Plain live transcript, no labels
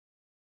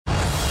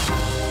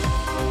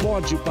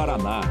Pod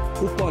Paraná,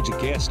 o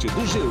podcast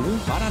do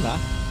G1 Paraná.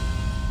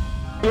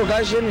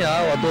 Lugar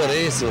genial,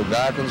 adorei esse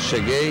lugar. Quando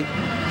cheguei,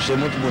 achei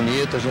muito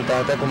bonito. A gente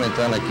estava até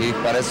comentando aqui,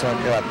 parece uma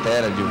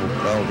cratera de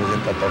vulcão que a gente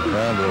está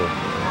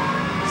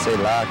tocando. Sei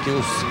lá, aqui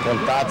os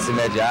contatos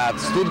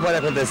imediatos, tudo pode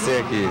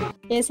acontecer aqui.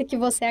 Esse que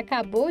você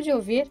acabou de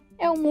ouvir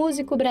é o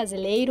músico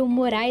brasileiro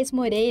Moraes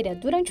Moreira,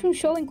 durante um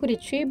show em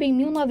Curitiba em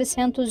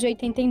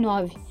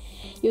 1989.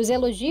 E os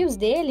elogios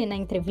dele na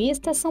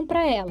entrevista são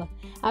para ela,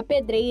 a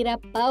pedreira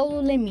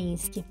Paulo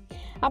Leminski.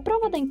 A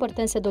prova da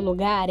importância do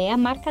lugar é a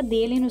marca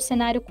dele no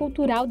cenário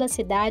cultural da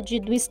cidade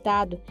e do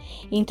estado.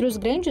 Entre os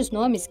grandes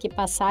nomes que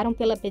passaram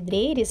pela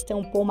pedreira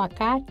estão Paul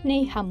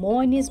McCartney,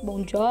 Ramones,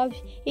 Bon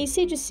Jovi,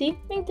 AC/DC,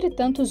 entre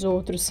tantos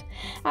outros.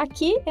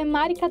 Aqui é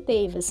Mari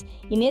Cateivas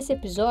e nesse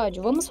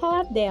episódio vamos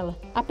falar dela,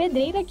 a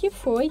pedreira que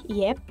foi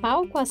e é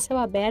palco a céu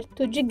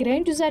aberto de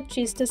grandes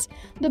artistas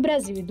do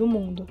Brasil e do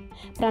mundo.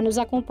 Para nos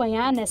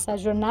acompanhar nessa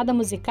jornada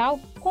musical,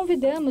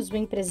 convidamos o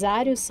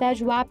empresário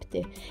Sérgio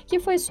Apter, que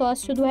foi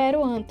sócio do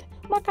Aeroanta,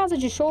 uma casa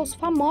de shows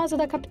famosa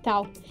da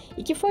capital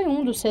e que foi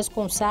um dos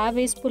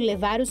responsáveis por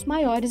levar os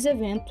maiores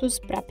eventos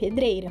para a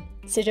pedreira.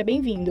 Seja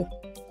bem-vindo.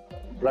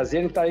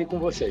 Prazer em estar aí com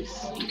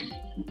vocês.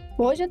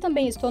 Hoje eu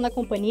também estou na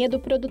companhia do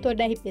produtor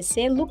da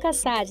RPC, Lucas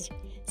Sardi.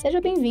 Seja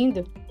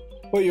bem-vindo.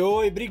 Oi,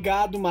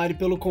 obrigado, Mari,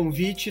 pelo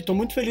convite. Estou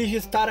muito feliz de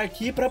estar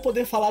aqui para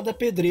poder falar da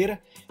pedreira,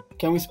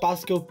 que é um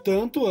espaço que eu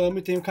tanto amo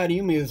e tenho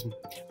carinho mesmo.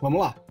 Vamos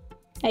lá.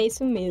 É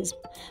isso mesmo.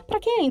 Para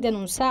quem ainda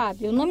não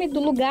sabe, o nome do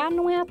lugar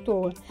não é à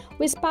toa.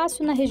 O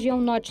espaço na região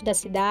norte da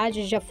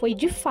cidade já foi,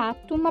 de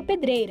fato, uma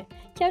pedreira,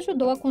 que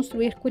ajudou a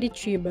construir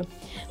Curitiba.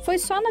 Foi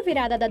só na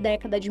virada da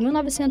década de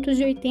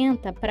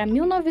 1980 para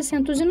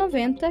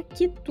 1990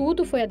 que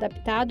tudo foi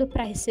adaptado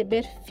para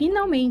receber,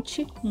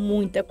 finalmente,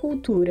 muita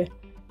cultura.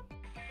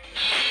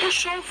 O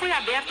show foi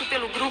aberto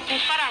pelo grupo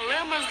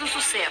Paralamas do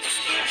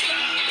Sucesso.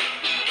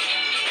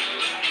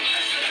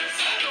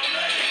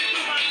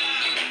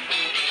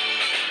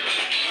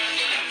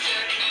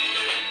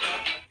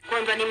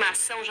 Quando a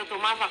animação já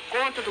tomava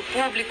conta do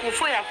público,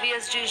 foi a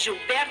vez de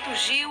Gilberto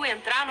Gil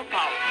entrar no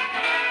palco.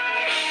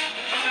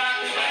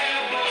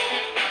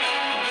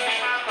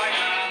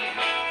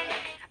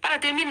 Para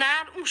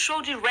terminar, um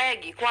show de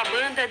reggae com a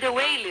banda The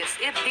Wailers,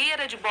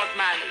 herdeira de Bob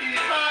Marley.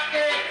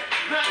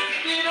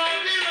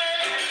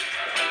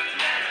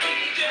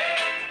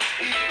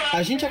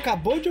 A gente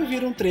acabou de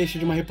ouvir um trecho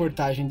de uma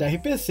reportagem da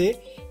RPC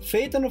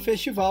feita no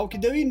festival que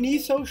deu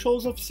início aos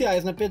shows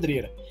oficiais na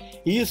pedreira.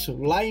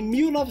 Isso lá em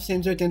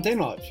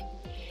 1989.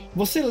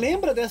 Você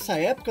lembra dessa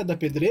época da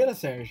pedreira,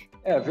 Sérgio?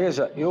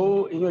 Veja,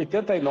 eu em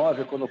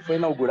 89, quando foi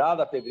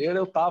inaugurada a pedreira,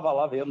 eu estava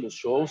lá vendo os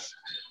shows.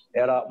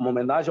 Era uma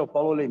homenagem ao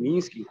Paulo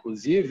Leminski,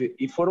 inclusive,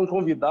 e foram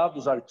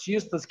convidados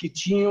artistas que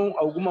tinham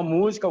alguma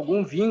música,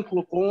 algum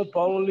vínculo com o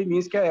Paulo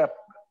Leminski à época.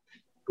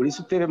 Por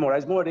isso teve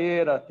Moraes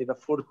Moreira, teve a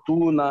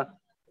Fortuna,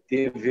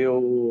 teve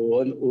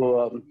o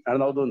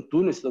Arnaldo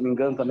Antunes, se não me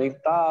engano, também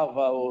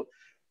estava.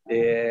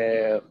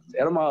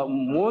 Era um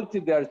monte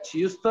de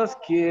artistas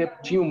que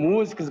tinham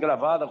músicas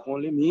gravadas com o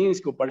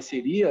Leminski, ou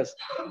parcerias,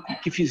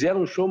 que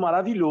fizeram um show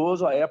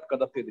maravilhoso à época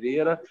da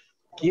pedreira,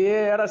 que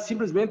era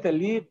simplesmente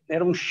ali,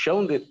 era um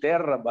chão de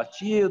terra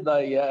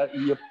batida e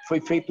foi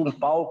feito um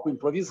palco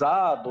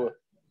improvisado.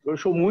 Foi um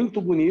show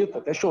muito bonito,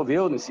 até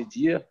choveu nesse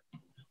dia,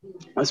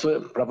 mas foi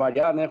para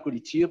variar, né,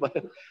 Curitiba.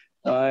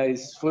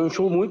 Mas foi um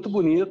show muito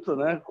bonito,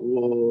 né?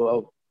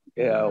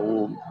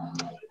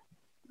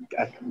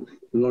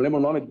 Não lembro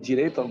o nome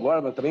direito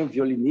agora, mas também um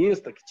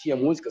violinista que tinha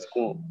músicas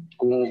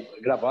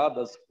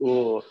gravadas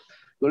do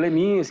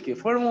Leminski.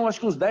 Foram,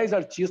 acho que uns 10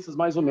 artistas,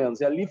 mais ou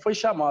menos. E ali foi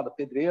chamada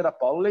Pedreira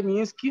Paulo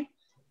Leminski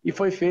e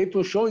foi feito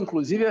um show.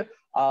 Inclusive,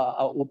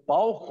 o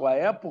palco, à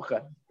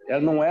época,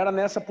 não era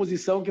nessa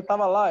posição que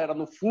estava lá, era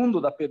no fundo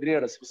da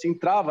pedreira. Se você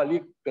entrava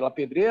ali pela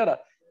pedreira,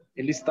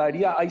 ele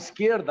estaria à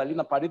esquerda, ali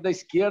na parede da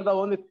esquerda,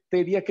 onde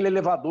teria aquele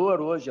elevador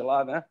hoje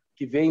lá, né?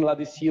 Que vem lá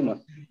de cima.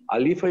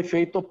 Ali foi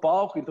feito o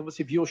palco, então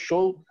você via o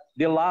show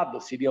de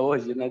lado, seria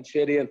hoje, né?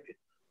 Diferente.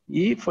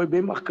 E foi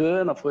bem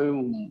bacana, foi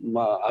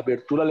uma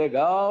abertura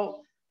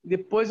legal.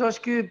 Depois eu acho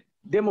que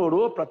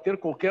demorou para ter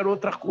qualquer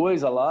outra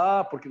coisa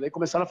lá, porque daí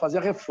começaram a fazer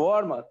a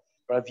reforma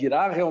para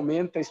virar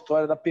realmente a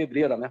história da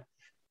pedreira, né?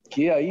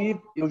 Que aí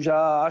eu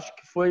já acho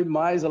que foi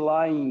mais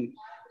lá em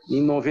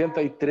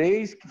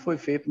 93 que foi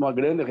feita uma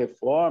grande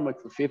reforma,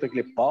 que foi feito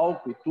aquele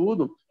palco e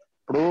tudo,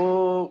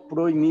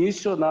 pro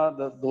início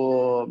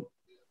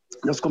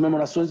das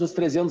comemorações dos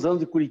 300 anos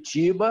de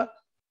Curitiba,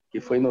 que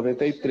foi em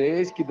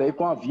 93, que daí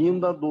com a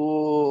vinda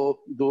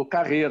do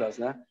Carreiras,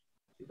 né?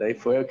 E daí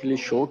foi aquele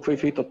show que foi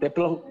feito até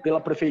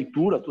pela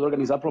prefeitura, tudo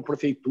organizado pela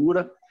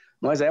prefeitura.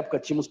 Nós, na época,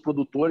 tínhamos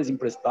produtores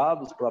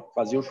emprestados para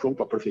fazer o show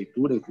para a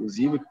prefeitura,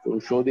 inclusive, que foi um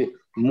show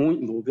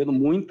envolvendo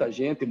muita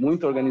gente,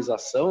 muita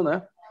organização,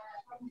 né?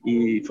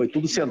 E foi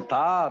tudo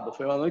sentado,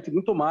 foi uma noite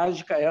muito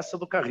mágica essa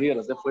do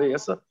Carreiras, né? Foi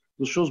essa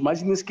dos shows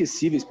mais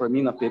inesquecíveis para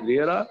mim na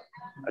pedreira.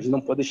 A gente não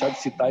pode deixar de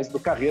citar esse do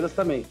Carreiras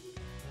também.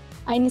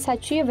 A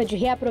iniciativa de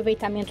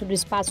reaproveitamento do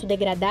espaço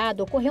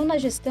degradado ocorreu na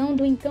gestão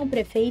do então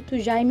prefeito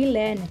Jaime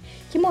Lerner,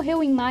 que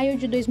morreu em maio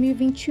de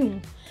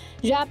 2021.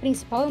 Já a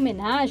principal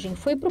homenagem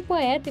foi para o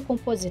poeta e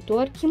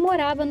compositor que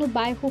morava no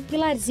bairro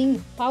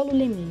Pilarzinho, Paulo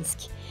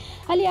Leminski.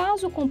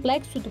 Aliás, o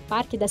complexo do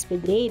Parque das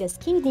Pedreiras,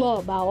 que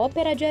engloba a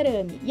Ópera de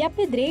Arame e a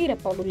Pedreira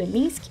Paulo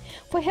Leminski,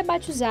 foi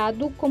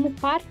rebatizado como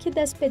Parque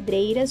das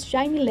Pedreiras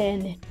Jaime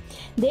Lerner.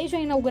 Desde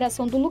a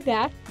inauguração do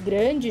lugar,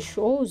 grandes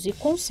shows e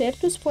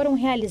concertos foram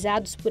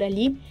realizados por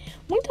ali.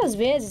 Muitas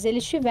vezes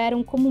eles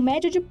tiveram como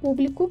média de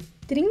público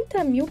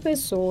 30 mil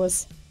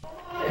pessoas.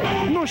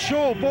 No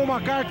show, Paul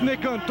McCartney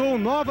cantou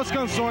novas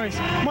canções,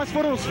 mas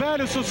foram os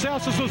velhos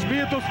sucessos dos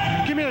Beatles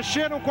que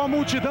mexeram com a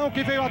multidão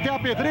que veio até a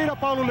Pedreira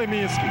Paulo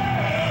Leminski.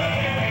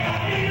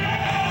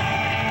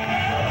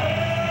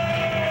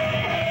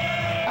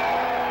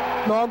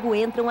 Logo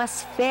entram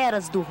as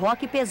feras do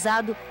rock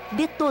pesado,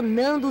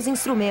 detonando os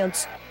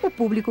instrumentos. O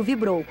público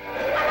vibrou.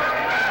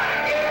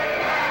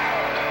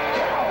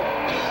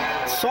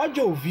 Só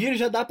de ouvir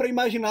já dá para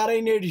imaginar a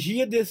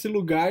energia desse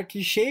lugar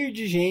que, cheio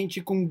de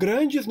gente com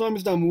grandes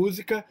nomes da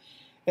música,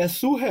 é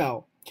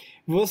surreal.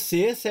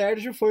 Você,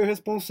 Sérgio, foi o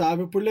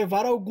responsável por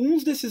levar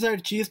alguns desses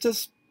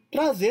artistas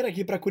trazer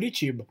aqui para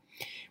Curitiba.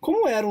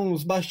 Como eram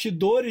os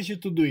bastidores de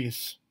tudo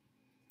isso?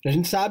 A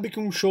gente sabe que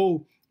um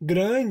show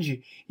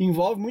grande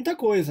envolve muita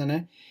coisa,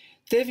 né?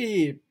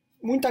 Teve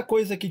muita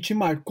coisa que te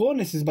marcou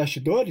nesses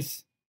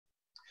bastidores?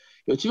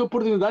 Eu tive a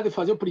oportunidade de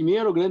fazer o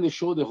primeiro grande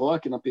show de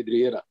rock na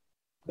Pedreira,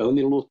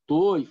 onde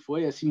lotou e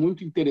foi assim,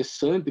 muito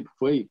interessante,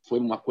 foi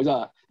uma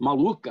coisa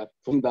maluca,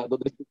 foi da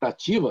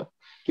expectativa,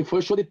 que foi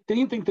o show de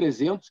 30 em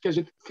 300, que a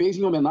gente fez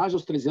em homenagem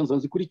aos 300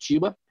 anos de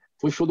Curitiba.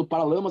 Foi o show do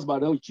Paralamas,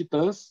 Barão e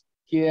Titãs,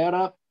 que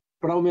era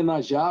para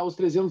homenagear os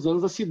 300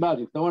 anos da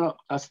cidade. Então,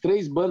 as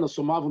três bandas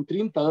somavam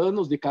 30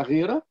 anos de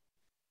carreira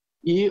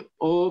e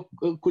o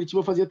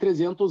Curitiba fazia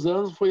 300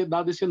 anos, foi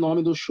dado esse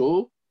nome do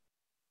show.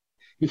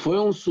 E foi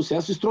um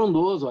sucesso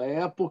estrondoso à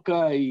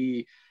época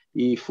e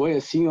foi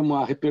assim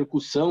uma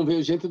repercussão,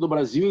 veio gente do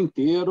Brasil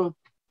inteiro.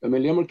 Eu me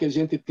lembro que a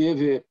gente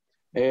teve,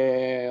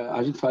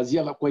 a gente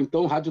fazia com a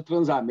então Rádio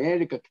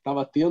Transamérica, que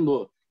estava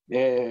tendo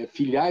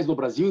filiais no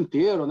Brasil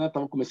inteiro, né?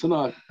 Estava começando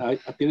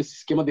a ter esse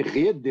esquema de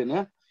rede,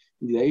 né?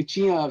 E aí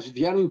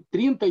vieram em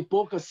 30 e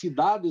poucas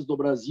cidades do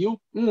Brasil,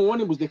 um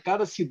ônibus de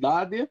cada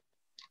cidade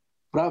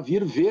para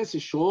vir ver esse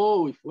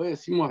show, e foi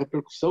assim uma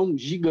repercussão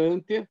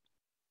gigante.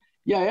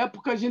 E à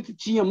época a gente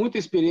tinha muita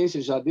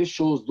experiência já de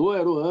shows do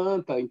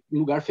Aeroanta em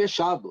lugar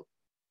fechado.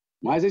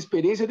 Mas a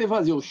experiência de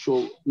fazer o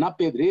show na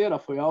Pedreira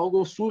foi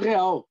algo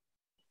surreal,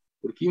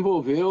 porque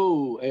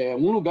envolveu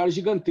um lugar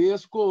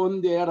gigantesco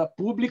onde era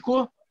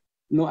público,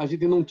 a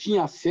gente não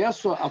tinha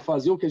acesso a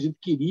fazer o que a gente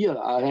queria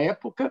à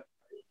época,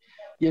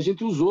 e a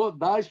gente usou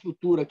da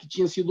estrutura que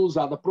tinha sido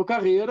usada para o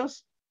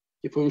Carreiras,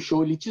 que foi um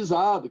show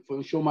elitizado, que foi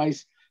um show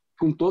mais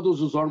com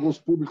todos os órgãos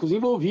públicos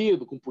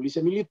envolvidos, com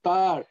polícia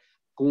militar,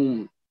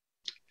 com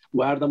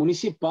guarda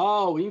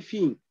municipal,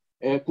 enfim,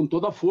 com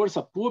toda a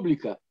força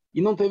pública, e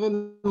não teve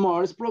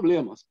maiores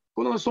problemas.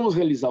 Quando nós fomos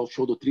realizar o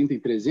show do 30 em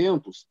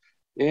 300,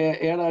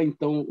 era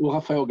então o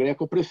Rafael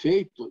Greco o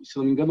prefeito, se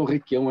não me engano o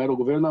Requião era o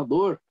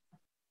governador,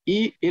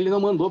 e ele não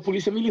mandou a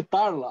polícia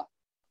militar lá.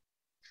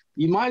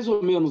 E mais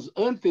ou menos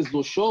antes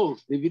do show,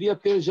 deveria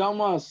ter já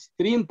umas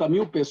 30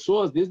 mil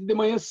pessoas, desde de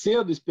manhã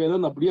cedo,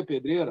 esperando abrir a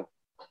Pedreira.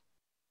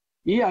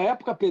 E a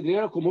época a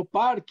Pedreira, como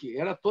parque,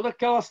 era todas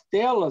aquelas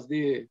telas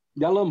de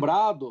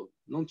alambrado,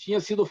 não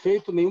tinha sido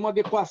feito nenhuma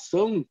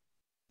adequação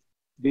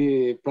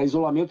para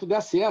isolamento de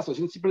acesso, a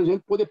gente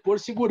simplesmente pôde pôr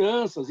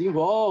seguranças em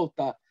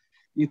volta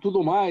e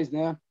tudo mais,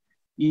 né?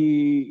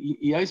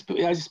 E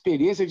as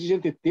experiências que a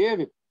gente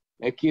teve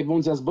é que,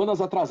 vamos dizer, as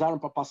bandas atrasaram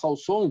para passar o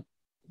som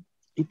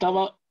e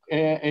estava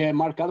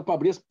marcado para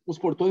abrir os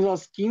portões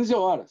às 15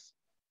 horas.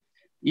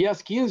 E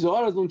às 15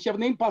 horas não tinha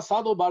nem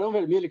passado o Barão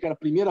Vermelho, que era a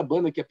primeira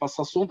banda que ia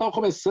passar som, estava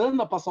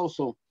começando a passar o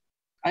som.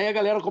 Aí a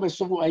galera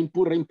começou a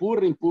empurra,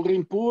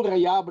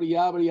 e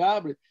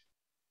abre.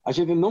 A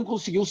gente não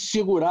conseguiu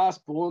segurar as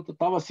pontas,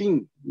 estava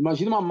assim,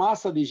 imagina uma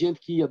massa de gente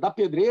que ia da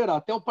Pedreira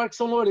até o Parque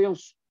São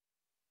Lourenço.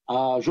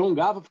 A João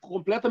Gava ficou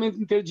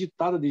completamente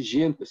interditada de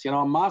gente, assim, era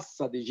uma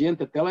massa de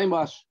gente até lá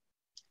embaixo.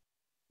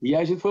 E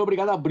aí a gente foi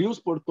obrigado a abrir os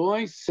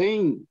portões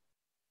sem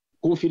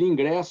conferir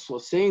ingresso,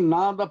 sem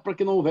nada, para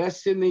que não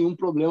houvesse nenhum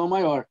problema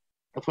maior.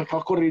 Então, foi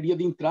aquela correria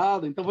de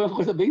entrada, então foi uma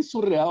coisa bem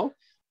surreal.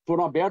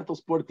 Foram abertos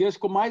os porteiros,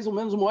 ficou mais ou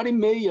menos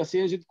 1h30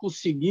 sem a gente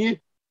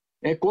conseguir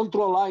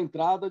controlar a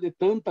entrada de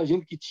tanta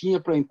gente que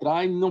tinha para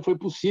entrar, e não foi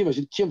possível. A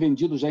gente tinha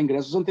vendido já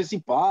ingressos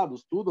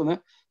antecipados, tudo, né?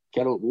 Que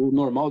era o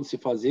normal de se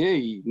fazer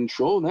em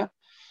show, né?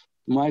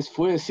 Mas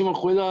foi assim uma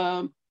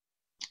coisa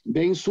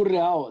bem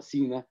surreal,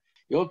 assim, né?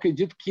 Eu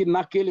acredito que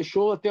naquele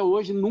show, até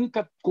hoje,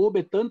 nunca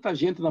coube tanta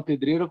gente na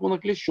Pedreira como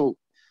naquele show.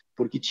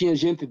 Porque tinha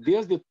gente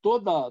desde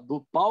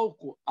do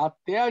palco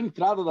até a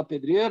entrada da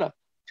Pedreira,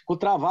 ficou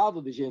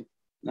travado de gente,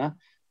 né?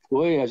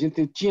 A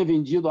gente tinha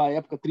vendido, à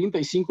época,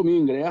 35 mil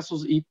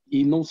ingressos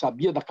e não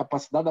sabia da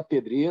capacidade da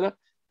Pedreira.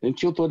 A gente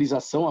tinha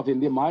autorização a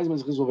vender mais,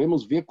 mas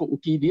resolvemos ver o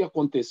que iria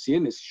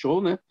acontecer nesse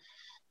show, né?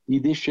 E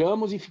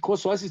deixamos e ficou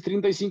só esses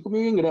 35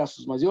 mil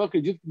ingressos. Mas eu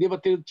acredito que deva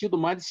ter tido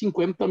mais de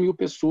 50 mil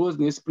pessoas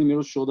nesse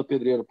primeiro show da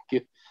Pedreira,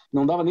 porque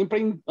não dava nem para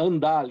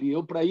andar ali.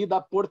 Eu, para ir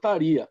da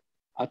portaria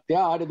até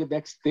a área de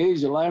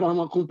backstage, lá era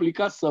uma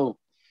complicação,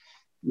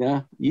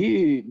 né?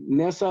 E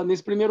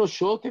nesse primeiro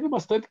show teve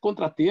bastante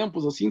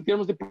contratempos, assim, em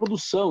termos de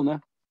produção, né?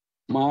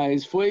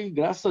 Mas foi,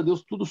 graças a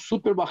Deus, tudo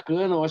super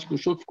bacana. Eu acho que o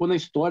show ficou na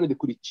história de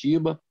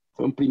Curitiba.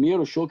 Foi o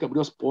primeiro show que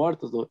abriu as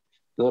portas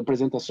das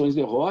apresentações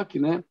de rock,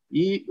 né?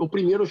 E o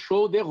primeiro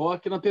show de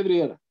rock na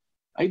Pedreira.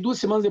 Aí 2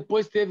 semanas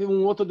depois teve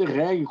um outro de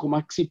reggae com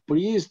Maxi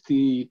Priest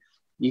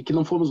e que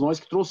não fomos nós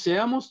que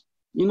trouxemos.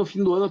 E no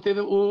fim do ano teve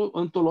o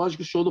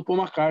antológico show do Paul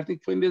McCartney,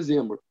 que foi em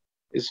dezembro.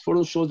 Esses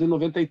foram os shows de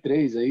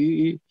 93.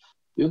 Aí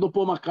eu do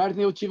Paul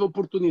McCartney eu tive a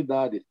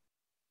oportunidade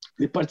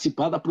de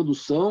participar da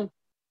produção,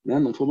 né?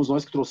 Não fomos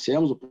nós que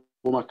trouxemos o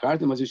Paul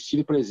McCartney, mas eu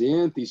estive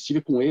presente,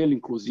 estive com ele,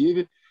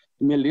 inclusive.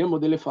 Me lembro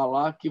dele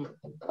falar que,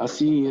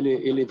 assim,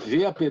 ele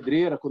vê a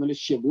Pedreira, quando ele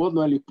chegou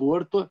no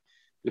heliporto,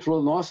 ele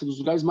falou, nossa, dos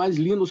lugares mais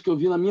lindos que eu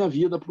vi na minha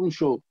vida para um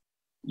show.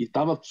 E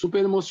estava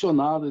super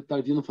emocionado de estar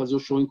vindo fazer o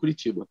show em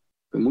Curitiba.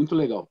 Foi muito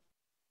legal.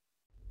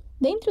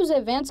 Dentre os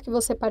eventos que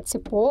você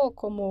participou,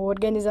 como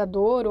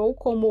organizador ou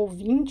como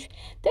ouvinte,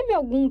 teve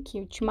algum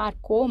que te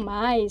marcou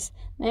mais,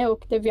 né? Ou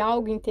que teve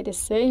algo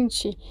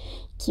interessante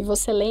que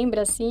você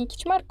lembra, assim, que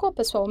te marcou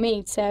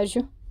pessoalmente,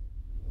 Sérgio?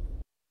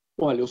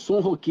 Olha, eu sou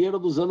um roqueiro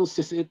dos anos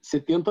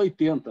 70,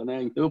 80,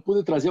 né? Então eu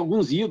pude trazer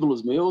alguns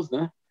ídolos meus,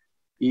 né?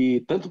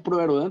 E tanto para o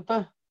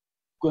Aeroanta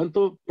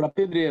quanto para a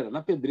Pedreira.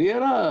 Na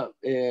Pedreira,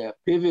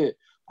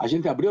 a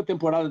gente abriu a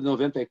temporada de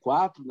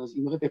 94.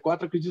 Em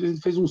 94, acredito que a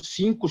gente fez uns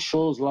 5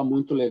 shows lá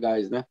muito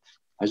legais, né?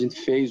 A gente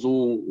fez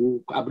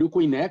abriu com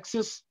o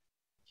Inexus,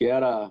 que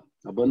era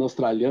a banda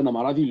australiana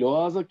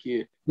maravilhosa,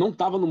 que não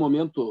estava no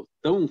momento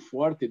tão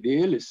forte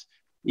deles,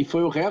 e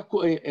foi o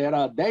recorde,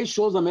 era 10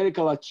 shows na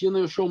América Latina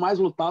e o show mais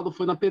lotado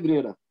foi na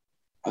Pedreira.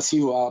 Assim,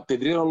 a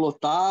Pedreira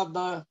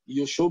lotada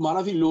e o show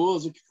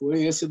maravilhoso que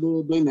foi esse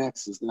do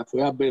Inexus, né?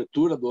 Foi a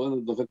abertura do ano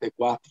de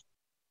 94.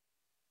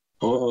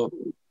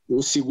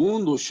 O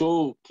segundo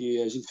show que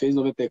a gente fez em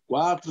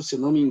 94, se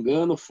não me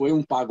engano, foi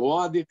um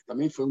pagode, que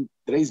também foram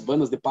 3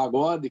 bandas de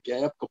pagode, que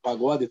na época o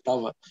pagode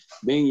estava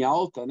bem em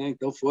alta, né?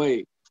 Então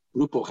foi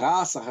Grupo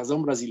Raça, Razão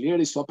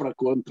Brasileira e Só para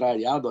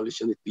Contrariar, do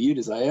Alexandre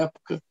Pires, à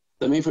época.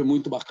 Também foi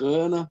muito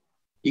bacana.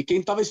 E quem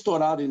estava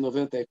estourado em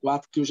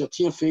 94, que eu já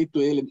tinha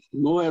feito ele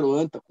no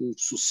Aeroanta com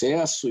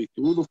sucesso e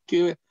tudo,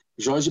 porque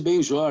Jorge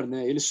Benjor,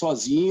 né? Ele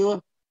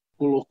sozinho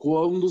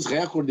colocou um dos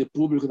recordes de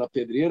público da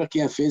Pedreira.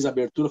 Quem fez a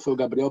abertura foi o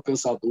Gabriel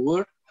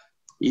Pensador,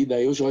 e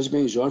daí o Jorge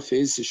Benjor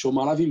fez esse show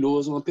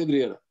maravilhoso na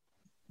Pedreira.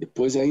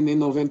 Depois, ainda em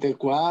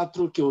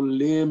 94, que eu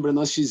lembro,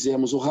 nós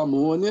fizemos o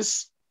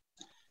Ramones,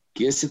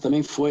 que esse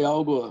também foi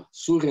algo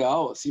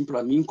surreal, assim,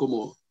 para mim,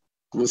 como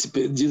se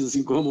diz,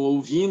 assim, como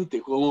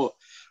ouvinte, como,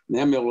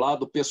 né, meu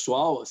lado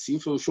pessoal, assim,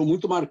 foi um show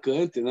muito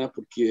marcante, né,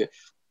 porque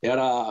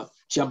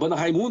tinha a banda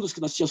Raimundos, que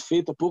nós tínhamos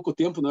feito há pouco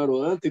tempo no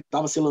Aeroanta, e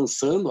estava se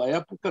lançando à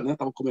época, né?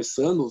 Estava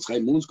começando os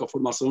Raimundos com a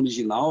formação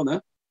original, né?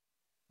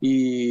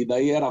 E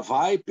daí era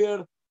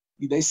Viper,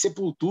 e daí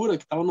Sepultura,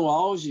 que estava no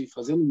auge,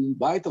 fazendo um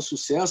baita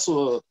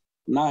sucesso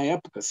na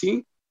época,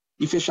 assim,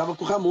 e fechava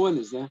com o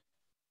Ramones, né?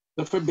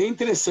 Então foi bem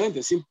interessante,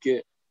 assim,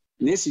 porque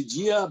nesse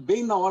dia,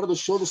 bem na hora do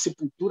show do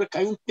Sepultura,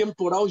 caiu um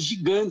temporal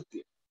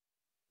gigante.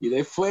 E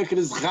daí foi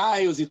aqueles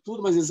raios e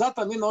tudo, mas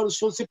exatamente na hora do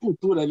show do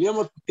Sepultura, ali é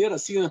uma puteira,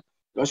 assim, né?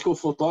 Eu acho que o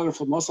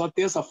fotógrafo, nossa,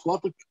 tem essa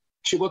foto,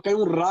 chegou a cair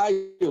um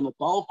raio no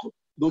palco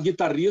do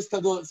guitarrista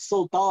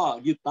soltar a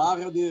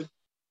guitarra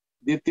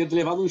de ter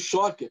levado um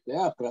choque,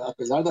 né?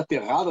 Apesar da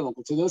aterrada, não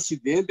aconteceu nenhum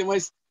acidente,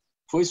 mas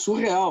foi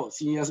surreal,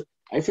 assim.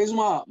 Aí fez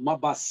uma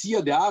bacia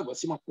de água,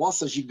 assim, uma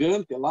poça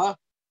gigante lá,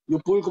 e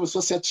o público começou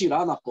a se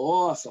atirar na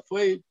poça.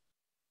 Foi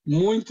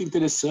muito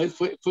interessante,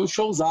 foi um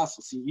showzaço,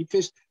 assim. E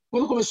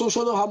quando começou o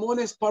show do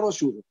Ramones, parou a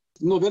chuva.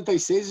 Em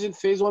 96 a gente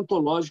fez um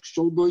antológico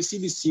show do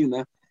AC/DC,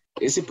 né?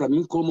 Esse, para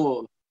mim,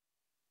 como,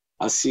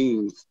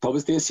 assim,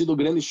 talvez tenha sido o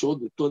grande show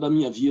de toda a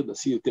minha vida,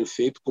 assim, ter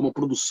feito como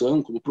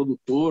produção, como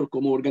produtor,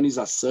 como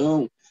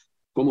organização,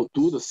 como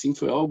tudo, assim,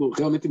 foi algo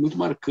realmente muito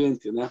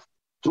marcante, né?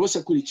 Trouxe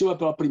a Curitiba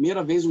pela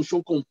primeira vez um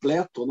show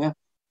completo, né?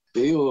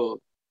 Veio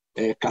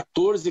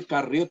 14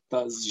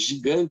 carretas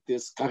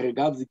gigantes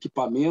carregadas de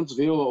equipamentos,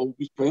 veio o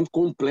equipamento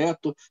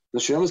completo.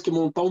 Nós tivemos que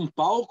montar um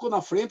palco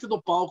na frente do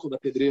palco da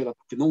Pedreira,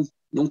 porque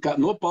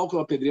no palco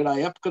da Pedreira, à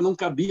época, não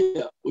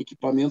cabia o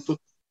equipamento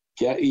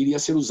que iria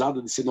ser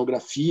usado de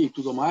cenografia e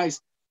tudo mais.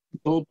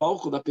 Então, o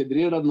palco da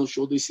Pedreira no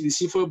show do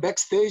AC/DC foi o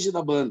backstage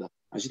da banda.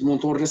 A gente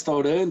montou um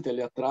restaurante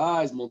ali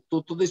atrás,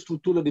 montou toda a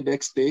estrutura de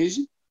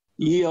backstage,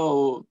 e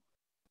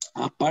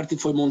a parte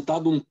foi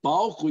montado um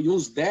palco e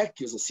uns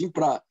decks, assim,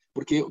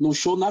 porque no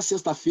show, na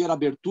sexta-feira, a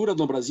abertura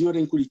no Brasil era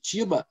em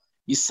Curitiba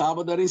e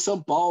sábado era em São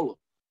Paulo.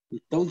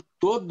 Então,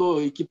 todo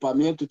o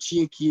equipamento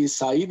tinha que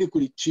sair de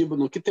Curitiba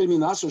no que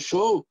terminasse o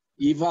show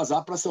e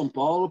vazar para São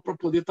Paulo para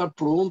poder estar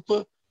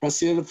pronto para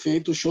ser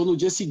feito o show no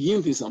dia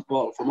seguinte em São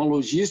Paulo. Foi uma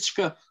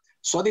logística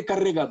só de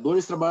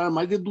carregadores, trabalharam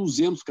mais de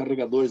 200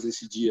 carregadores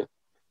nesse dia.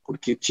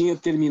 porque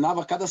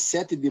terminava cada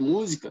set de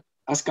música,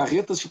 as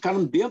carretas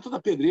ficaram dentro da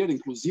pedreira,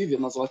 inclusive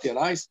nas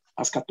laterais,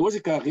 as 14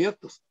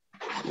 carretas.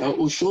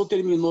 O show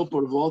terminou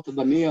por volta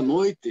da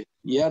meia-noite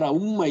e era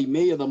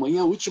 1h30 da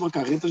manhã, a última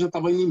carreta já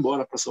estava indo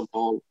embora para São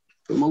Paulo.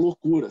 Foi uma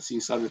loucura, assim,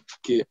 sabe?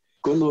 Porque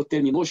quando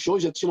terminou o show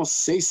já tinha umas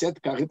 6, 7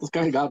 carretas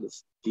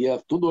carregadas. E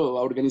toda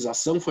a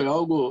organização foi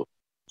algo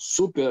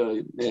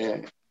super,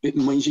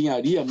 uma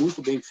engenharia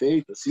muito bem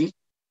feita, assim,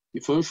 e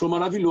foi um show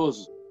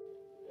maravilhoso.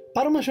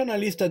 Para uma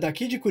jornalista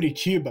daqui de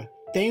Curitiba,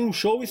 tem um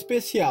show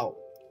especial,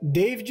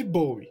 David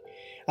Bowie.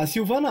 A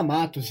Silvana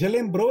Matos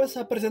relembrou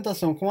essa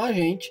apresentação com a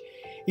gente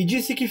e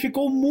disse que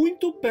ficou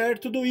muito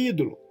perto do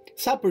ídolo.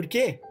 Sabe por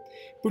quê?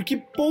 Porque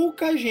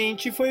pouca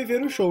gente foi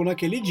ver o show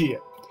naquele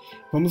dia.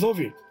 Vamos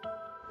ouvir.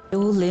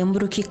 Eu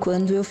lembro que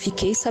quando eu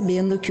fiquei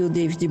sabendo que o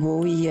David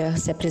Bowie ia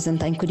se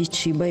apresentar em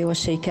Curitiba, eu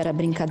achei que era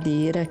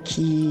brincadeira,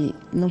 que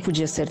não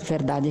podia ser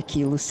verdade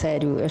aquilo,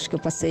 sério. Eu acho que eu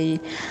passei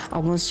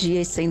alguns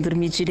dias sem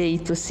dormir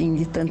direito, assim,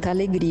 de tanta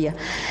alegria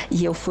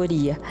e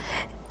euforia.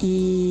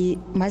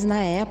 Mas na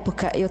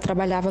época eu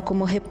trabalhava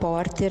como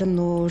repórter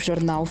no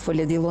jornal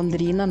Folha de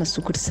Londrina, na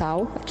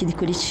sucursal aqui de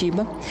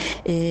Curitiba.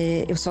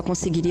 Eu só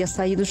conseguiria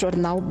sair do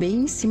jornal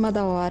bem em cima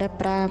da hora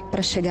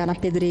para chegar na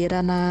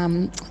pedreira na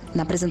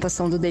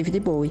apresentação do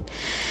David Bowie.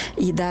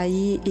 E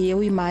daí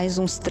eu e mais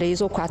uns 3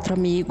 ou 4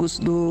 amigos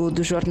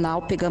do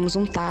jornal pegamos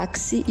um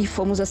táxi e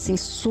fomos assim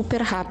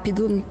super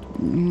rápido,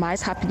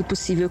 mais rápido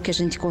possível que a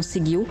gente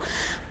conseguiu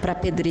para a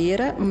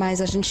pedreira,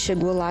 mas a gente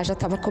chegou lá, já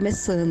estava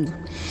começando.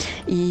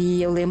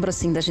 E eu lembro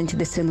assim da gente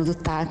descendo do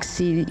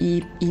táxi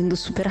e indo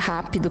super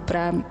rápido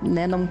para,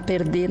 né, não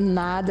perder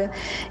nada.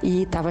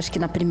 E tava acho que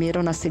na primeira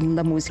ou na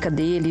segunda música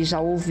dele, já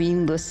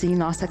ouvindo assim,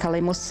 nossa, aquela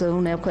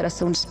emoção, né, o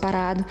coração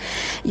disparado.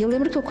 E eu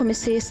lembro que eu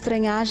comecei a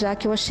estranhar já,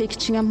 que eu achei que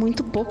tinha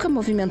muito pouca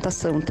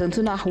movimentação,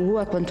 tanto na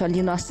rua quanto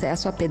ali no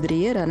acesso à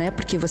pedreira, né?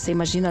 Porque você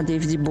imagina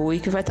David Bowie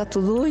que vai estar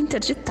tudo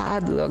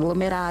interditado,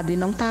 aglomerado, e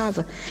não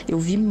tava. Eu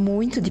vi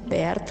muito de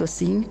perto,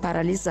 assim,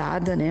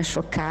 paralisada, né,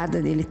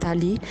 chocada dele estar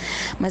ali,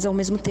 mas ao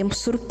mesmo tempo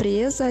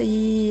surpresa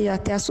e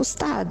até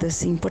assustada,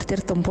 assim, por ter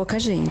tão pouca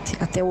gente.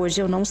 Até hoje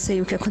eu não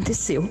sei o que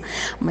aconteceu,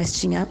 mas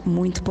tinha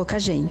muito pouca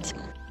gente.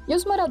 E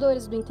os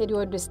moradores do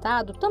interior do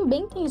estado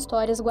também têm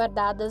histórias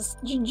guardadas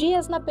de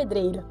dias na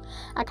pedreira.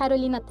 A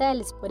Carolina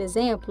Teles, por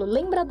exemplo,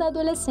 lembra da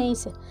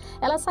adolescência.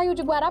 Ela saiu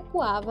de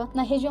Guarapuava,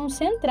 na região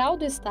central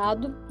do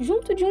estado,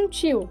 junto de um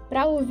tio,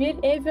 para ouvir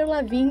Avril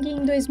Lavigne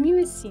em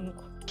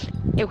 2005.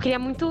 Eu queria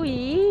muito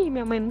ir,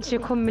 minha mãe não tinha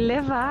como me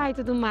levar e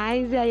tudo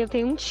mais, e aí eu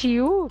tenho um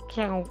tio,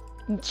 que é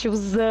um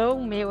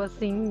tiozão meu,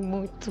 assim,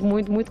 muito,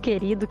 muito, muito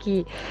querido,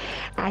 que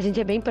a gente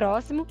é bem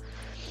próximo,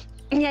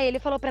 e aí ele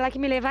falou pra ela que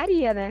me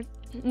levaria, né?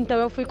 Então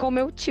eu fui com o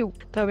meu tio.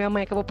 Então minha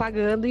mãe acabou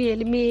pagando e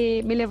ele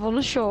me levou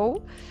no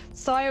show,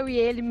 só eu e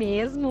ele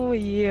mesmo,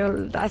 e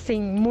eu, assim,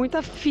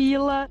 muita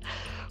fila,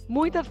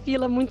 muita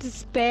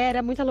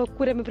espera, muita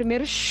loucura. Meu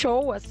primeiro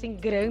show, assim,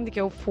 grande que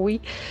eu fui.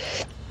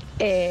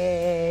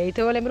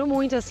 Então eu lembro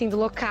muito, assim, do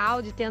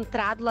local, de ter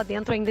entrado lá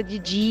dentro ainda de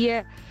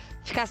dia,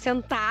 ficar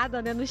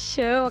sentada, né, no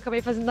chão.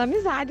 Acabei fazendo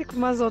amizade com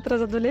umas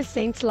outras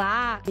adolescentes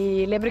lá.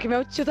 E lembro que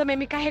meu tio também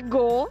me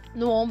carregou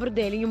no ombro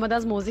dele em uma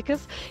das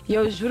músicas. E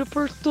eu juro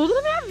por tudo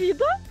na minha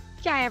vida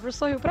que a Avril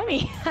sorriu pra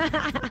mim.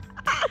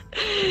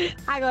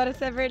 Agora,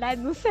 se é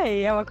verdade, não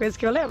sei. É uma coisa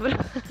que eu lembro.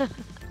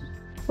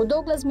 O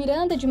Douglas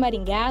Miranda, de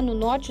Maringá, no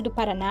norte do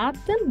Paraná,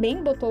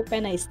 também botou o pé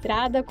na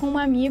estrada com um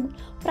amigo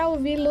para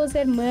ouvir Los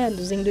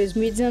Hermanos em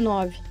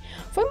 2019.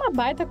 Foi uma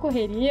baita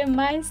correria,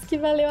 mas que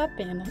valeu a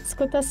pena.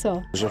 Escuta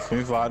só. Eu já fui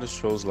em vários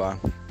shows lá,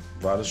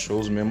 vários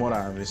shows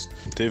memoráveis.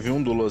 Teve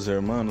um do Los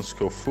Hermanos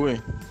que eu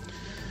fui,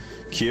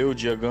 que eu e o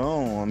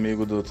Diegão, um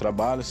amigo do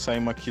trabalho,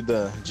 saímos aqui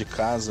de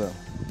casa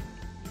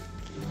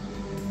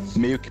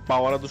meio que pra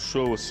hora do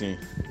show, assim.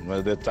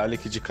 O detalhe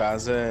aqui de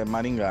casa é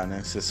Maringá,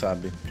 né? Você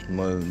sabe.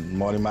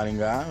 Moro em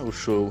Maringá, o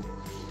show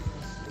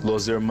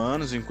Los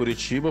Hermanos em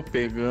Curitiba,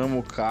 pegamos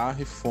o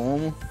carro e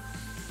fomos.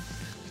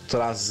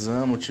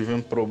 Atrasamos,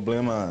 tivemos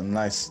problema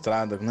na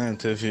estrada, né?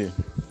 Teve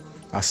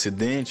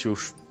acidente,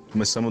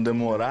 começamos a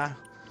demorar.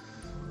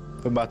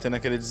 Foi bater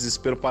naquele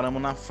desespero,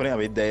 paramos na frente.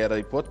 A ideia era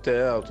ir pro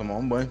hotel, tomar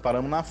um banho.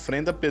 Paramos na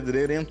frente da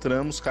pedreira,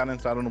 entramos, os caras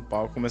entraram no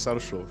palco e começaram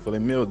o show. Falei,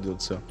 meu Deus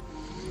do céu.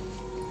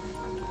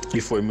 E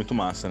foi muito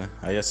massa, né?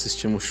 Aí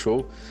assistimos o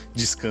show,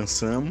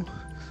 descansamos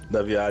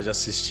da viagem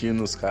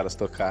assistindo os caras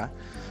tocar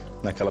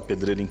naquela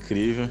pedreira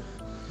incrível.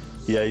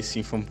 E aí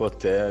sim fomos pro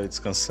hotel,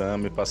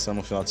 descansamos e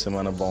passamos um final de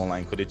semana bom lá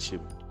em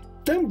Curitiba.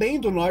 Também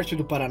do norte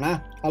do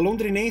Paraná, a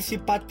londrinense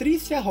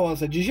Patrícia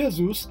Rosa de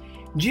Jesus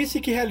disse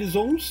que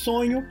realizou um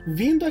sonho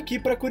vindo aqui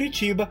para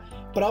Curitiba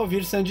para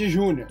ouvir Sandy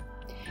Júnior.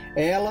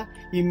 Ela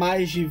e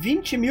mais de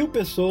 20 mil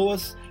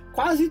pessoas,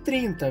 quase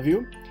 30,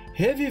 viu?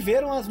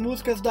 Reviveram as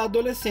músicas da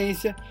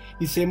adolescência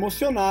e se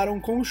emocionaram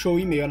com o show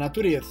em meio à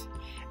natureza.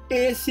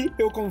 Esse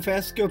eu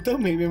confesso que eu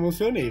também me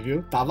emocionei,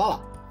 viu? Tava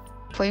lá.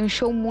 Foi um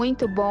show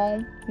muito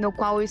bom, no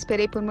qual eu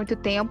esperei por muito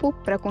tempo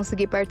para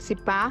conseguir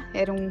participar.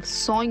 Era um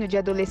sonho de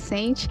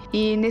adolescente.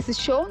 E nesse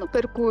show, no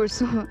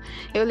percurso,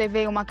 eu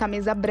levei uma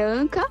camisa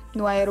branca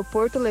no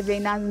aeroporto, levei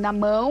na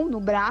mão, no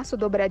braço,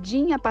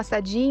 dobradinha,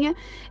 passadinha.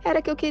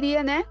 Era que eu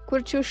queria,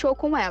 curtir o show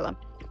com ela.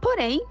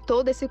 Porém,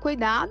 todo esse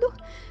cuidado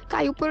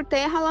caiu por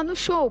terra lá no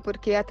show,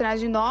 porque atrás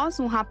de nós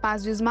um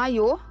rapaz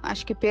desmaiou,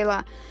 acho que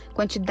pela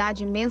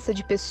quantidade imensa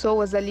de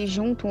pessoas ali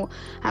junto,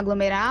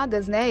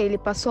 aglomeradas, ele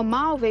passou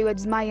mal, veio a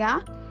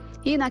desmaiar,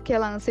 e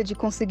naquela ânsia de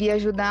conseguir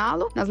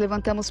ajudá-lo, nós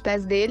levantamos os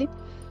pés dele,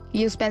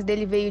 e os pés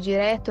dele veio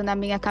direto na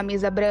minha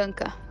camisa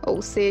branca,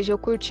 ou seja, eu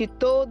curti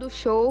todo o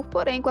show,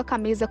 porém com a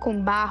camisa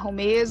com barro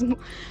mesmo,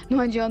 não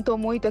adiantou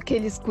muito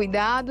aqueles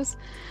cuidados,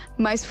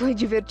 mas foi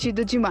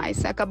divertido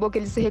demais. Acabou que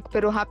ele se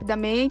recuperou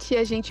rapidamente e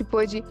a gente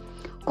pôde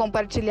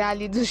compartilhar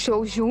ali do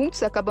show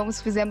juntos,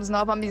 fizemos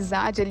nova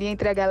amizade ali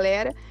entre a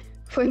galera.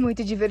 Foi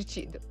muito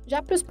divertido.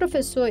 Já para os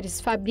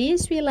professores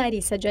Fabrício e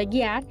Larissa de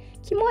Aguiar,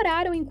 que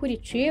moraram em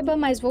Curitiba,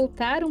 mas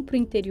voltaram para o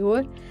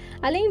interior,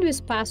 além do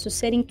espaço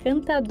ser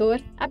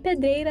encantador, a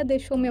pedreira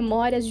deixou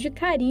memórias de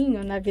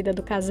carinho na vida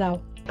do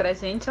casal. Pra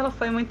gente ela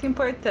foi muito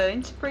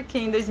importante porque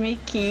em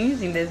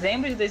 2015, em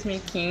dezembro de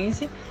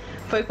 2015,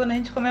 foi quando a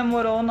gente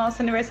comemorou o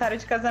nosso aniversário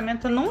de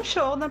casamento num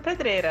show na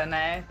Pedreira,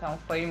 Então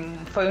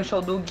foi um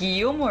show do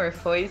Gilmour,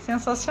 foi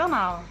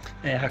sensacional.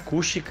 A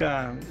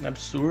acústica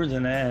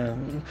absurda,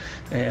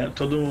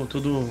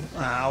 Todo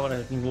a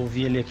aura que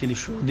envolvia ali aquele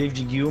show.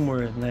 David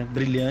Gilmour,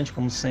 brilhante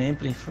como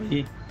sempre,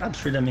 foi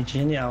absurdamente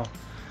genial.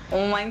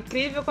 Uma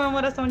incrível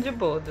comemoração de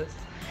bodas.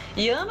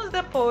 E anos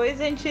depois,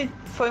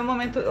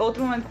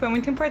 outro momento que foi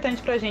muito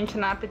importante pra gente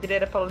na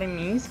Pedreira Paulo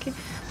Leminski,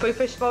 foi o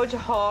Festival de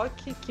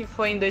Rock, que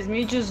foi em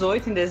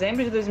 2018, em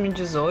dezembro de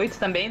 2018,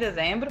 também em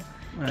dezembro,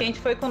 que a gente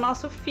foi com o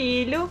nosso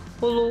filho,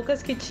 o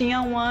Lucas, que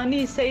tinha 1 ano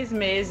e 6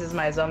 meses,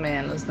 mais ou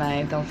menos,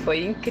 Então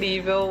foi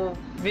incrível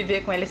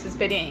viver com ele essa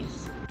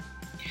experiência.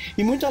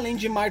 E muito além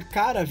de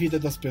marcar a vida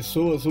das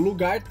pessoas, o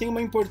lugar tem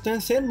uma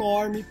importância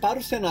enorme para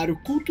o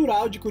cenário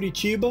cultural de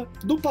Curitiba,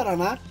 do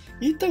Paraná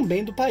e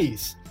também do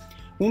país.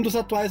 Um dos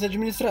atuais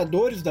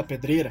administradores da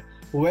Pedreira,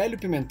 o Hélio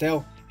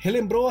Pimentel,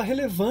 relembrou a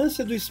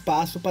relevância do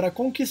espaço para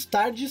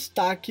conquistar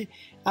destaque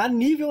a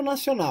nível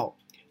nacional,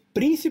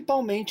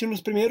 principalmente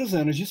nos primeiros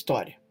anos de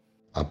história.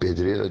 A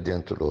Pedreira,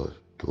 dentro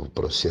do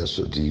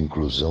processo de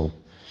inclusão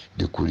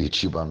de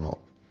Curitiba no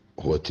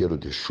roteiro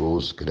de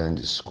shows,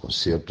 grandes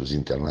concertos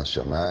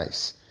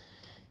internacionais,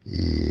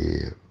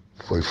 e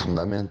foi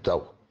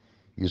fundamental.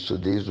 Isso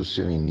desde o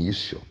seu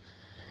início,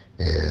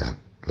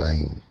 lá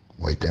em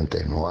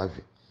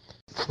 89,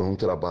 foi um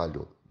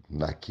trabalho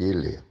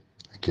naqueles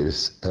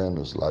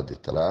anos lá de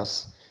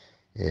trás,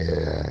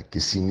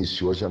 que se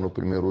iniciou já no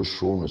primeiro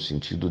show, no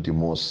sentido de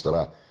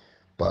mostrar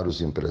para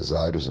os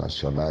empresários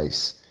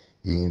nacionais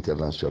e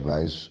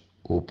internacionais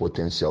o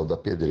potencial da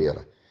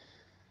Pedreira.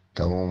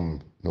 Então,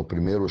 no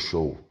primeiro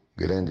show,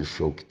 grande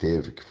show que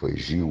teve, que foi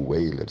Gil,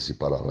 Wailers e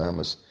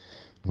Paralamas,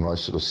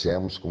 nós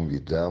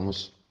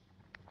convidamos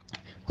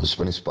os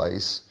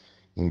principais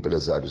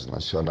empresários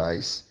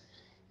nacionais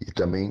e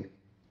também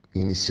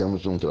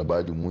iniciamos um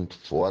trabalho muito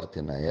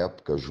forte na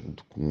época,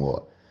 junto com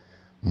o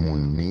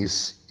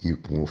Muniz e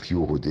com o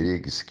Fio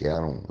Rodrigues, que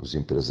eram os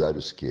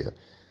empresários que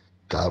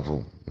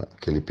estavam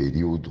naquele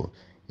período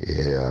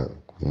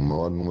com o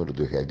maior número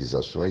de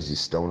realizações e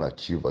estão na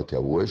ativa até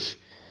hoje.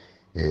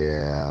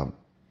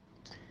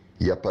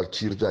 E a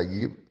partir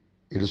daí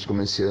eles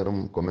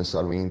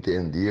começaram a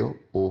entender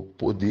o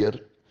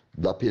poder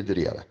da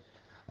Pedreira,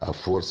 a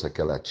força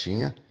que ela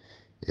tinha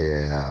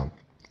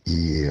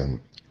e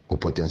o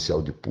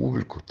potencial de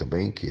público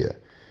também, que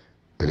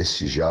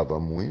prestigiava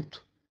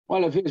muito.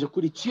 Olha, veja,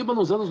 Curitiba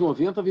nos anos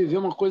 90 viveu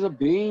uma coisa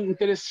bem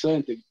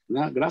interessante,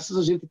 Graças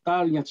a gente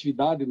estar em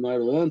atividade no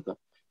Aeroanta,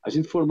 a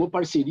gente formou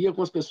parceria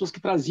com as pessoas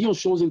que traziam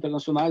shows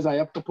internacionais à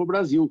época para o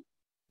Brasil.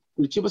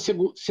 Curitiba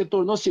se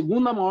tornou a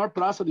segunda maior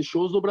praça de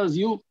shows do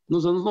Brasil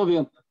nos anos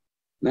 90,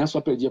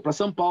 Só perdia para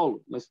São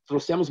Paulo. Nós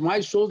trouxemos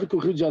mais shows do que o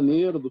Rio de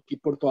Janeiro, do que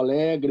Porto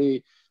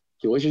Alegre,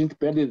 que hoje a gente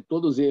perde de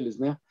todos eles,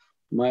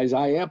 Mas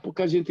à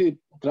época a gente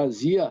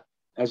trazia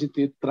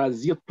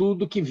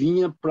tudo que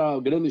vinha para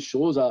grandes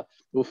shows,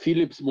 o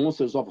Philips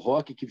Monsters of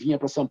Rock, que vinha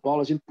para São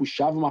Paulo, a gente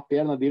puxava uma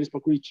perna deles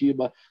para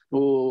Curitiba,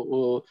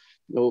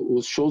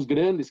 os shows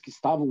grandes que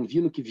estavam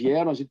vindo, que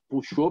vieram, a gente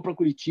puxou para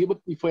Curitiba,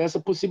 e foi essa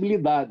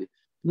possibilidade,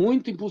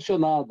 muito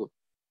impulsionado.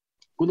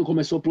 Quando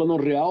começou o Plano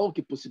Real,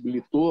 que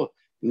possibilitou,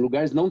 em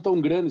lugares não tão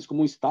grandes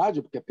como o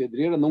estádio, porque a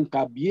Pedreira não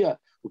cabia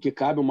o que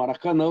cabe ao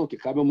Maracanã, o que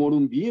cabe ao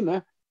Morumbi,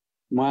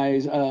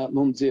 Mas,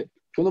 vamos dizer,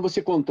 quando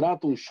você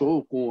contrata um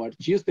show com um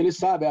artista, ele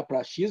sabe,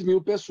 para X mil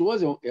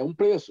pessoas é um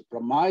preço, para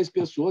mais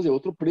pessoas é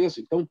outro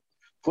preço. Então,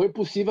 foi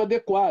possível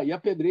adequar. E a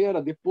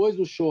Pedreira, depois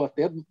do show,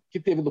 até que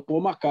teve do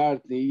Paul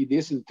McCartney e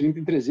desse 30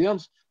 em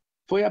 300,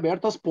 foi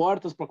aberto as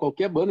portas para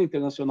qualquer banda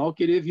internacional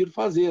querer vir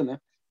fazer, A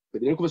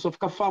Pedreira começou a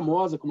ficar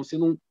famosa como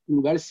sendo um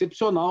lugar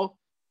excepcional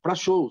para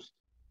shows.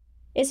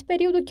 Esse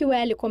período que o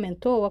Hélio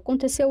comentou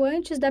aconteceu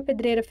antes da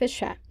Pedreira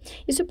fechar.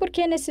 Isso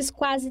porque, nesses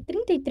quase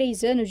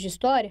 33 anos de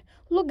história,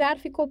 o lugar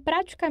ficou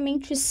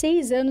praticamente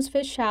 6 anos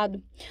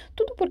fechado.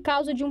 Tudo por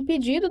causa de um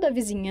pedido da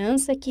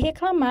vizinhança que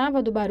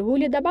reclamava do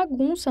barulho e da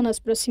bagunça nas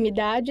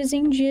proximidades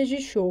em dias de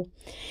show.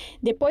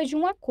 Depois de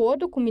um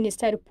acordo com o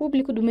Ministério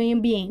Público do Meio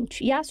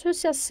Ambiente e a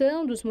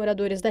Associação dos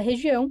Moradores da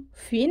região,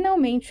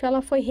 finalmente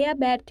ela foi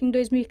reaberta em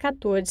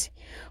 2014.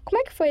 Como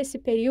é que foi esse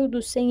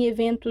período sem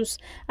eventos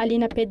ali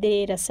na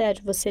Pedreira,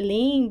 Sérgio? Você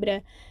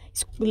lembra?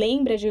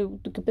 Lembra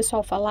do que o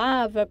pessoal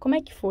falava? Como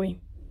é que foi?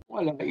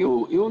 Olha,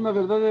 eu na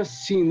verdade,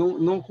 assim,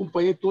 não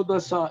acompanhei toda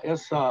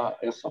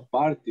essa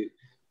parte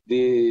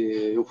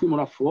de... Eu fui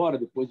morar fora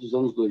depois dos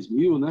anos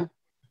 2000, né?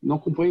 Não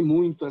acompanhei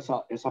muito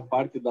essa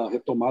parte da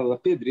retomada da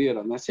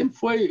Pedreira, né? Sempre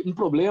foi um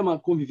problema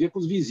conviver com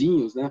os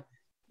vizinhos, né?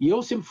 E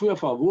eu sempre fui a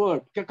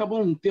favor, porque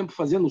acabou um tempo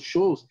fazendo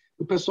shows,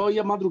 o pessoal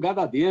ia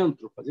madrugada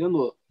dentro,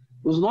 fazendo...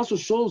 Os nossos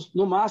shows,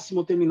 no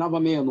máximo, terminavam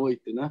à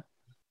meia-noite, né?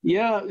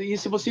 E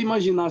se você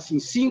imaginar, assim,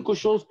 5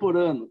 shows por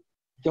ano,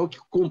 que é o que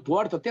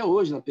comporta até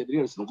hoje na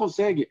Pedreira, você não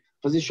consegue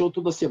fazer show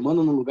toda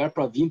semana num lugar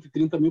para 20,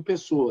 30 mil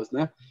pessoas,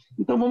 né?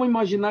 Então vamos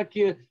imaginar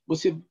que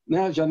você,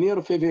 né,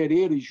 janeiro,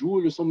 fevereiro e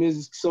julho são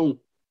meses que são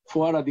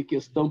fora de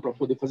questão para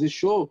poder fazer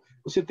show,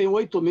 você tem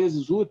 8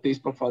 meses úteis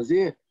para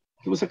fazer,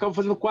 que você acaba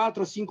fazendo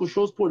 4 a 5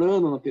 shows por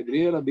ano na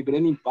Pedreira, de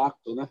grande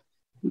impacto, né?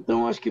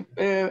 Então acho que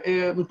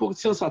é um pouco de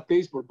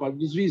sensatez por parte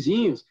dos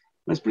vizinhos,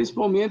 mas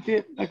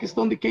principalmente a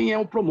questão de quem é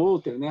o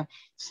promoter, né?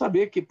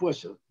 Saber que,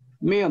 poxa,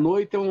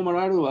 meia-noite é um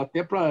horário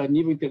até para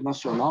nível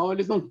internacional,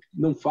 eles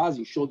não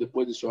fazem show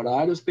depois desse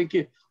horário, você tem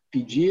que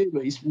pedir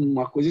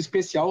uma coisa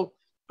especial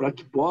para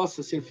que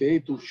possa ser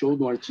feito um show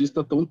de um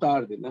artista tão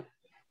tarde, né?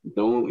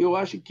 Então, eu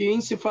acho que em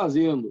se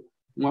fazendo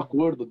um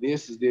acordo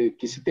desses, de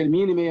que se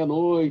termine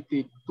meia-noite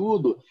e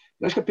tudo,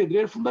 eu acho que a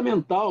Pedreira é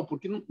fundamental,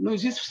 porque não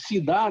existe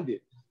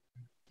cidade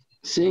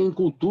sem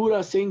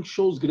cultura, sem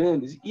shows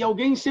grandes. E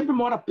alguém sempre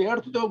mora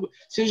perto,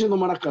 seja no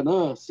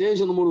Maracanã,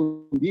 seja no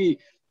Morumbi,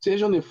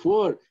 seja onde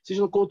for,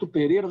 seja no Couto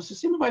Pereira, você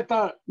sempre vai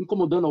estar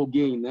incomodando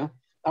alguém, né?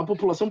 A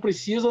população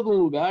precisa de um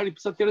lugar e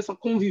precisa ter essa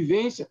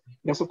convivência,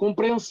 essa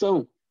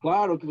compreensão.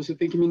 Claro que você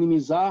tem que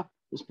minimizar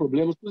os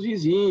problemas dos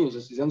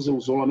vizinhos, fizemos um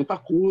isolamento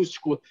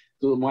acústico,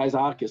 tudo mais,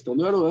 a questão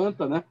do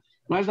Aeroanta, né?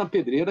 Mas na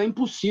Pedreira é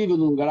impossível,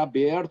 num lugar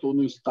aberto ou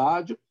no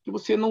estádio, que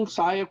você não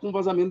saia com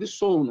vazamento de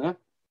som, né?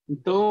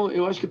 Então,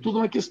 eu acho que tudo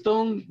é uma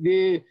questão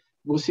de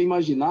você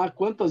imaginar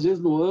quantas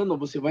vezes no ano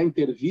você vai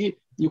intervir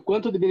e o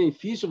quanto de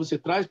benefício você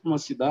traz para uma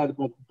cidade,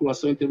 para uma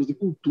população em termos de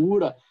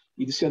cultura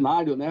e de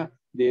cenário, né?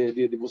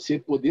 De você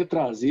poder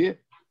trazer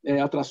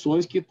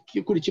atrações que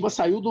Curitiba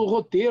saiu do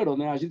roteiro,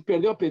 né? A gente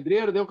perdeu a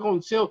Pedreira, daí o que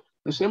aconteceu?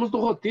 Nós saímos do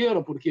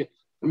roteiro, porque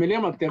eu me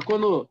lembro até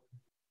quando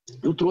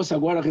eu trouxe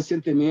agora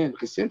recentemente,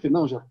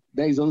 já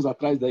 10 anos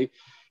atrás, daí,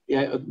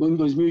 em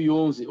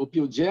 2011, o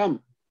Pio Jam,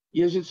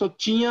 e a gente só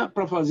tinha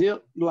para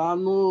fazer lá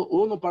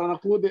ou no Paraná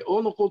Clube,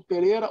 ou no Couto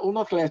Pereira, ou no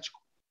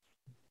Atlético.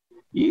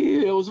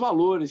 E os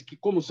valores, que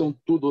como são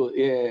tudo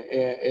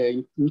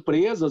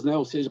empresas, né,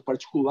 ou seja,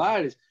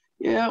 particulares,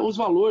 os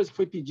valores que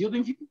foi pedido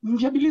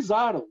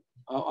inviabilizaram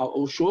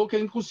o show que a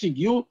gente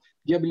conseguiu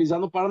viabilizar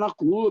no Paraná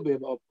Clube,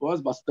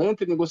 após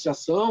bastante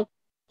negociação.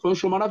 Foi um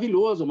show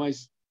maravilhoso,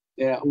 mas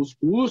os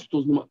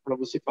custos para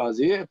você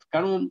fazer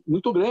ficaram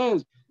muito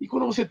grandes. E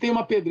quando você tem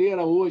uma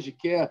Pedreira hoje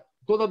que é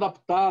toda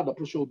adaptada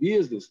para o show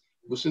business,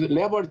 você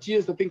leva o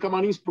artista, tem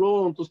camarins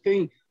prontos,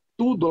 tem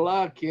tudo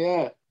lá que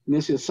é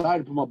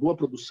necessário para uma boa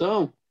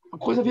produção, a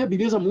coisa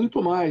viabiliza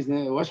muito mais,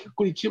 né? Eu acho que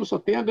Curitiba só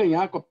tem a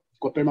ganhar com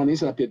a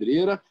permanência da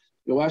Pedreira.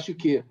 Eu acho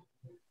que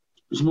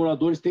os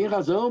moradores têm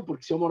razão,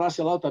 porque se eu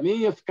morasse lá eu também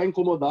ia ficar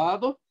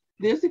incomodado,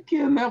 desde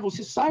que, né,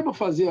 você saiba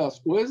fazer as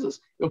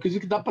coisas. Eu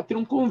acredito que dá para ter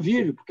um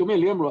convívio, porque eu me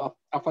lembro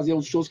a fazer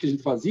os shows que a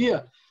gente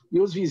fazia, e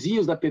os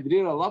vizinhos da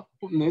Pedreira lá,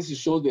 nesse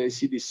show do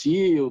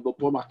AC/DC, do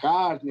Paul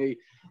McCartney,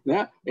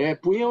 né,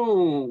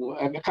 punham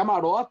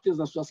camarotes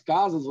nas suas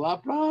casas lá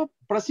para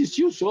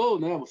assistir o show,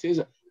 né? Ou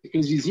seja,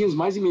 aqueles vizinhos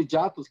mais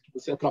imediatos que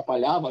você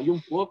atrapalhava ali um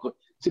pouco,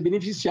 se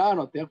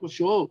beneficiaram até com o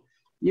show.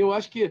 E eu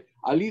acho que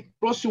ali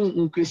trouxe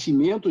um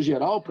crescimento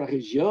geral para a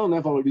região, né?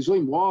 Valorizou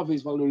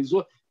imóveis,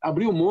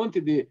 abriu um monte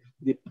de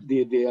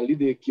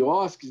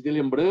quiosques, de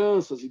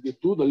lembranças e de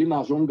tudo ali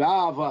na João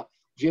Gava. A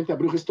gente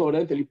abriu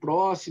restaurante ali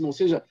próximo, ou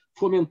seja,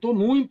 fomentou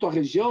muito a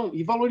região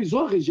e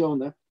valorizou a região,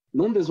 né?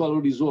 Não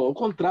desvalorizou, ao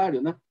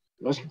contrário, né?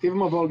 Eu acho que teve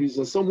uma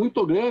valorização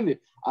muito grande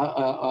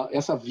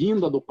essa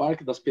vinda do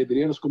Parque das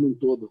Pedreiras como um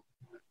todo,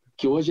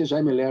 que hoje é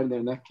Jaime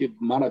Lerner, né? Que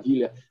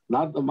maravilha,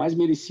 nada mais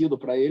merecido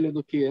para ele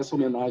do que essa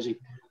homenagem,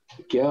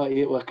 que é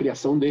a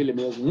criação dele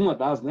mesmo, uma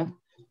das, né?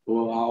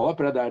 A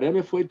Ópera da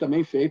Arame foi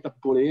também feita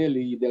por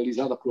ele e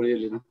idealizada por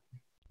ele, né?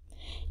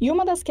 E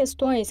uma das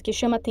questões que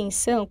chama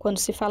atenção quando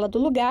se fala do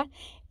lugar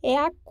é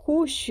a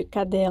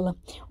acústica dela.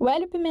 O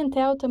Hélio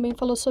Pimentel também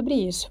falou sobre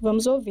isso.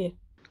 Vamos ouvir.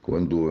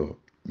 Quando,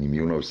 em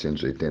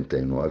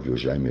 1989, o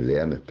Jaime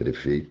Lerner,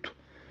 prefeito,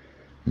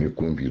 me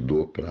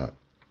convidou para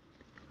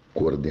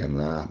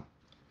coordenar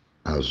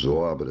as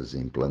obras e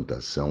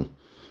implantação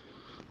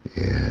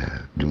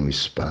de um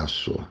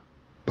espaço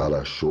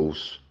para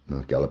shows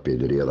naquela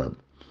pedreira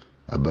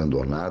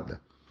abandonada,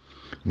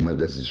 uma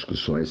das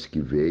discussões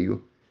que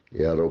veio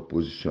era o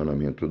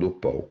posicionamento do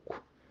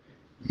palco.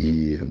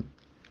 E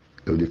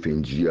eu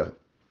defendia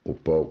o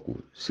palco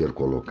ser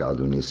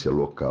colocado nesse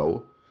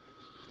local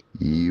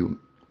e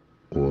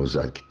os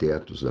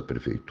arquitetos da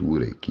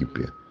prefeitura, a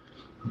equipe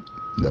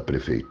da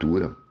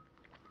prefeitura,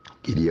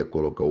 queria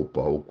colocar o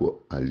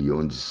palco ali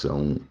onde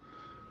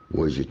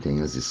hoje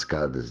tem as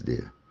escadas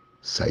de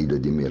saída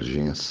de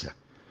emergência.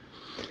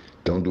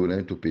 Então,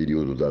 durante o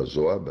período das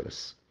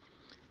obras,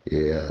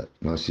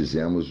 nós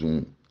fizemos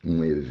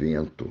um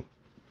evento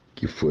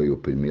que foi o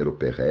primeiro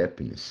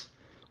Perrepnes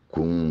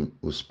com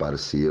os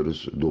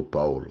parceiros do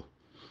Paulo.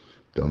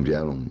 Então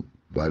vieram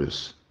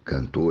vários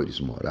cantores,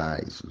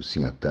 Moraes,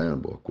 Lucinha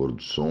Tambo, A Cor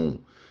do Som,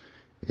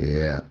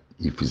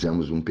 e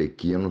fizemos um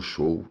pequeno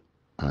show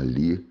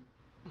ali.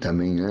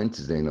 Também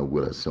antes da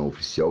inauguração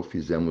oficial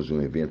fizemos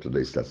um evento da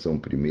Estação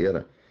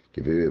Primeira,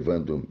 que veio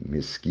Evandro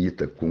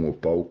Mesquita com o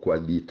palco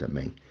ali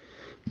também.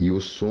 E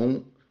o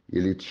som,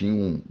 ele tinha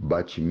um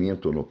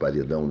batimento no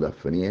paredão da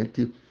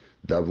frente,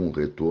 dava um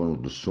retorno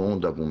do som,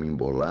 dava uma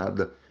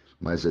embolada,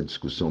 mas a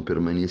discussão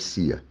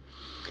permanecia.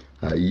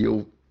 Aí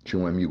eu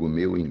tinha um amigo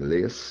meu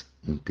inglês,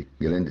 um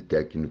grande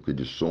técnico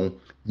de som,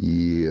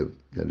 e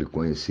ele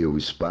conheceu o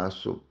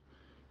espaço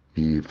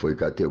e foi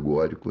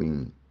categórico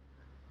em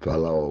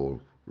falar: o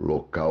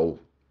local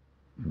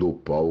do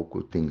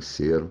palco tem que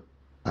ser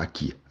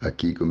aqui.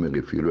 Aqui que eu me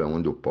refiro é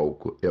onde o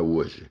palco é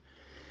hoje.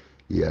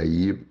 E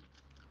aí,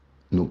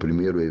 no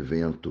primeiro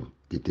evento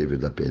que teve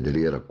da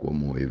Pedreira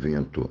como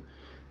evento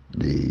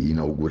de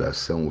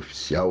inauguração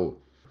oficial,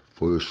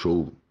 foi o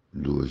show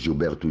do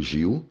Gilberto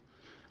Gil,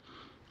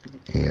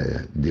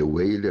 The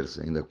Wailers,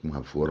 ainda com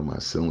a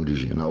formação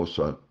original,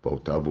 só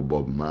faltava o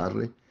Bob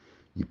Marley,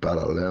 e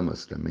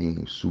Paralamas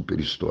também, super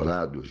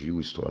estourado, Gil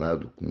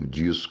estourado com o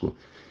disco,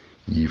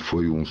 e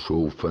foi um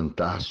show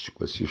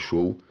fantástico esse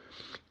show,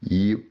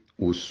 e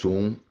o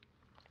som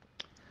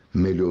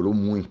melhorou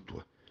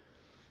muito,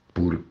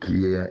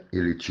 porque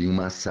ele tinha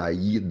uma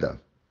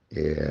saída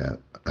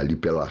ali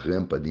pela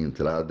rampa de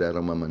entrada, era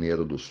uma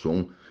maneira do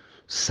som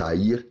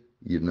sair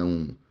e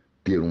não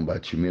ter um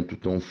batimento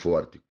tão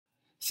forte.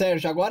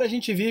 Sérgio, agora a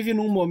gente vive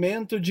num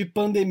momento de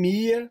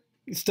pandemia,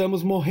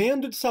 estamos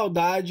morrendo de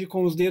saudade,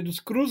 com os dedos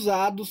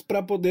cruzados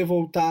para poder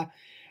voltar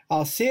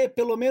a ser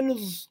pelo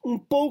menos um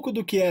pouco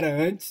do que era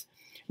antes,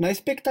 na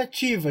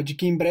expectativa de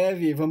que em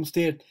breve vamos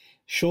ter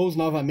shows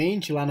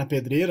novamente lá na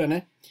Pedreira,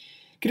 né?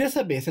 Queria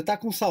saber, você tá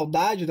com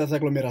saudade das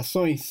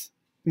aglomerações?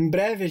 Em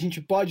breve a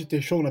gente pode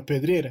ter show na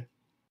Pedreira?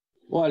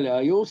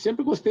 Olha, eu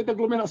sempre gostei da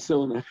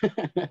aglomeração, né?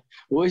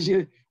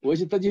 Hoje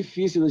está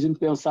difícil a gente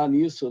pensar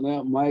nisso,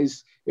 né?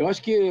 Mas eu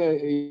acho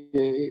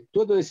que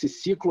todo esse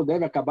ciclo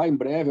deve acabar em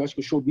breve. Eu acho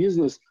que o show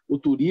business, o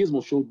turismo,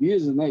 o show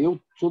business, né? Eu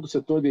sou do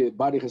setor de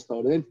bar e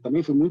restaurante,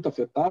 também fui muito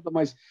afetado,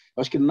 mas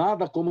eu acho que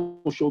nada como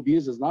o show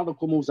business, nada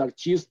como os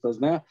artistas,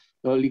 né?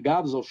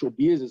 Ligados ao show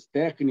business,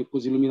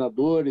 técnicos,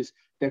 iluminadores,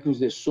 técnicos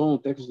de som,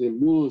 técnicos de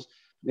luz,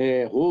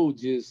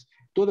 holds,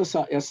 toda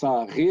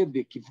essa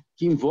rede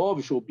que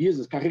envolve show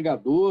business,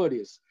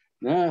 carregadores,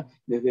 né?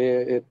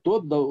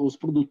 Todos os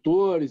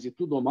produtores e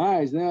tudo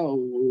mais, né?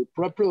 O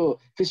próprio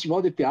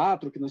festival de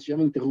teatro que nós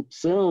tivemos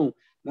interrupção,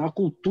 né? A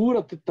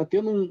cultura está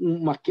tendo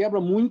uma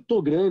quebra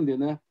muito grande,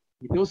 né?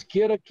 E Deus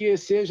queira que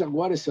seja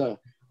agora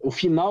o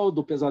final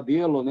do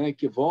pesadelo, né?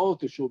 Que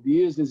volte o show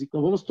business.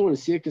 Então vamos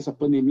torcer que essa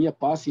pandemia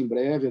passe em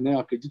breve, né? Eu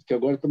acredito que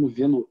agora estamos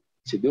vendo,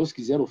 se Deus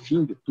quiser, o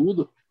fim de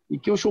tudo, e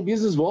que o show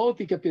business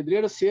volte, e que a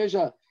Pedreira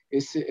seja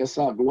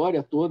essa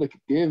glória toda que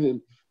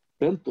teve,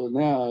 tanto,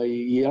 né?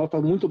 E ela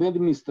está muito bem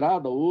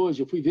administrada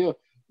hoje. Eu fui ver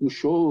um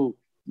show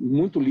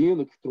muito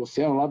lindo que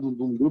trouxeram lá de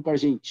um grupo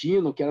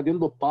argentino, que era dentro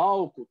do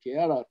palco, que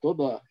era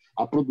toda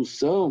a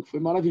produção, que foi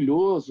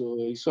maravilhoso.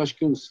 Isso acho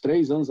que uns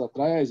 3 anos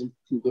atrás,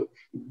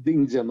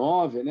 em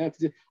 19, né? Quer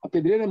dizer, a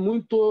Pedreira é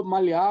muito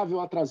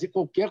maleável a trazer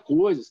qualquer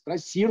coisa. Você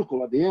traz circo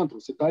lá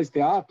dentro, você traz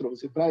teatro,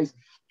 você traz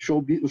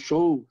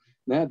show,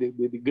 né,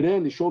 de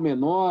grande, show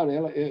menor.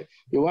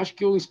 Eu acho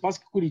que é um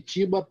espaço que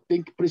Curitiba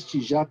tem que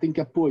prestigiar, tem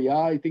que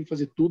apoiar e tem que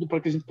fazer tudo para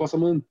que a gente possa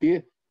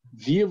manter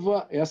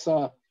viva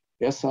essa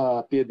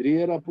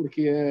Pedreira,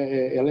 porque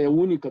ela é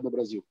única no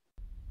Brasil.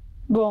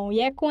 Bom, e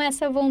é com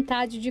essa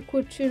vontade de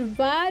curtir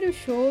vários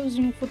shows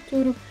em um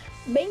futuro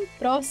bem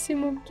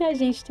próximo que a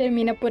gente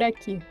termina por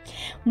aqui.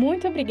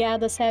 Muito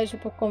obrigada, Sérgio,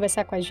 por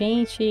conversar com a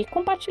gente e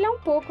compartilhar um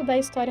pouco da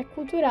história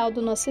cultural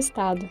do nosso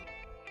estado.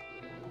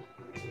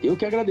 Eu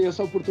que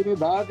agradeço a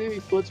oportunidade e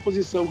estou à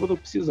disposição quando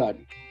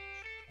precisarem.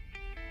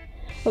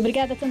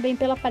 Obrigada também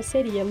pela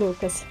parceria,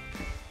 Lucas.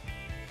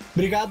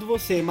 Obrigado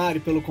você, Mari,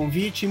 pelo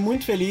convite.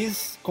 Muito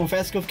feliz.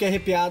 Confesso que eu fiquei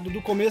arrepiado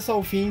do começo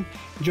ao fim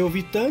de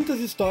ouvir tantas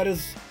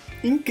histórias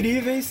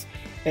incríveis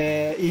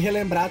e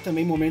relembrar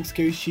também momentos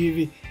que eu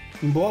estive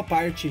em boa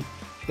parte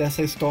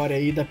dessa história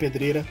aí da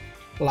Pedreira,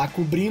 lá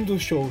cobrindo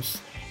os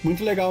shows.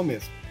 Muito legal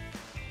mesmo.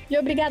 E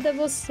obrigada a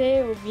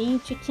você,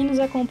 ouvinte, que nos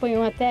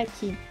acompanhou até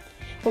aqui.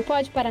 O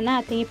Pod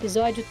Paraná tem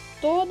episódio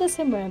toda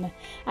semana.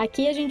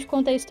 Aqui a gente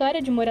conta a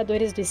história de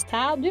moradores do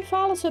estado e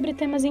fala sobre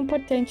temas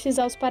importantes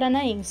aos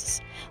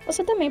paranaenses.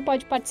 Você também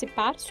pode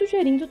participar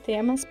sugerindo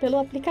temas pelo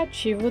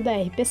aplicativo da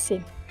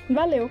RPC.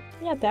 Valeu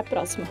e até a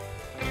próxima!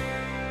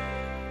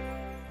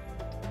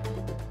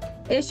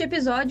 Este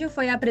episódio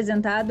foi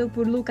apresentado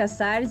por Lucas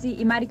Sarzi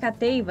e Marika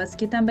Teivas,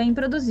 que também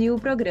produziu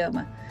o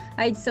programa.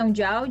 A edição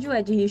de áudio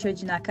é de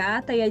Richard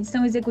Nakata e a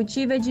edição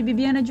executiva é de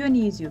Bibiana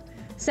Dionísio.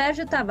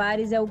 Sérgio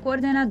Tavares é o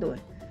coordenador.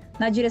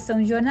 Na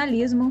direção de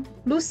jornalismo,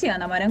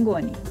 Luciana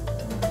Marangoni.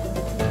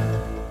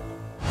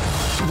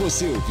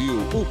 Você ouviu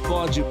o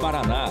Pod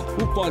Paraná,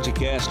 o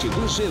podcast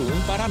do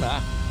G1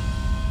 Paraná.